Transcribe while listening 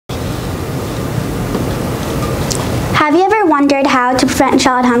Have you ever wondered how to prevent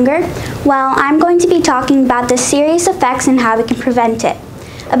child hunger? Well, I'm going to be talking about the serious effects and how we can prevent it.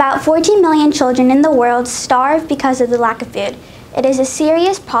 About 14 million children in the world starve because of the lack of food. It is a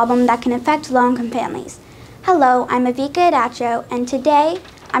serious problem that can affect low-income families. Hello, I'm Avika Adatrow, and today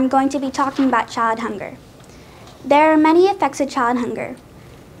I'm going to be talking about child hunger. There are many effects of child hunger.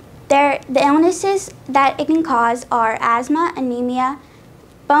 The illnesses that it can cause are asthma, anemia,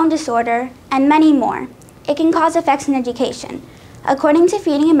 bone disorder, and many more. It can cause effects in education. According to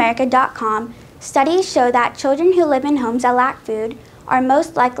feedingamerica.com, studies show that children who live in homes that lack food are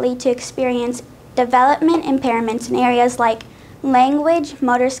most likely to experience development impairments in areas like language,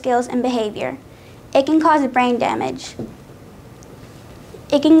 motor skills, and behavior. It can cause brain damage.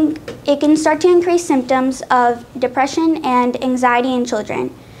 It can start to increase symptoms of depression and anxiety in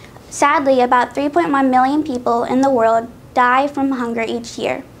children. Sadly, about 3.1 million people in the world die from hunger each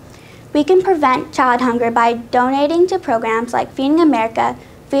year. We can prevent child hunger by donating to programs like Feeding America,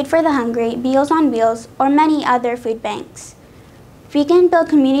 Food for the Hungry, Meals on Wheels, or many other food banks. We can build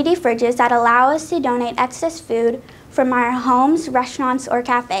community fridges that allow us to donate excess food from our homes, restaurants, or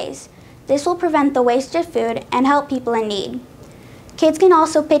cafes. This will prevent the waste of food and help people in need. Kids can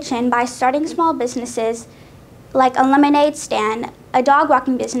also pitch in by starting small businesses like a lemonade stand, a dog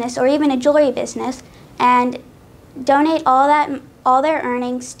walking business, or even a jewelry business, and donate all their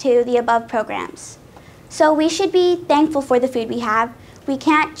earnings to the above programs. So we should be thankful for the food we have. We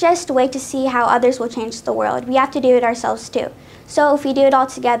can't just wait to see how others will change the world. We have to do it ourselves too. So if we do it all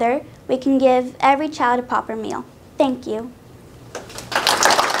together, we can give every child a proper meal. Thank you.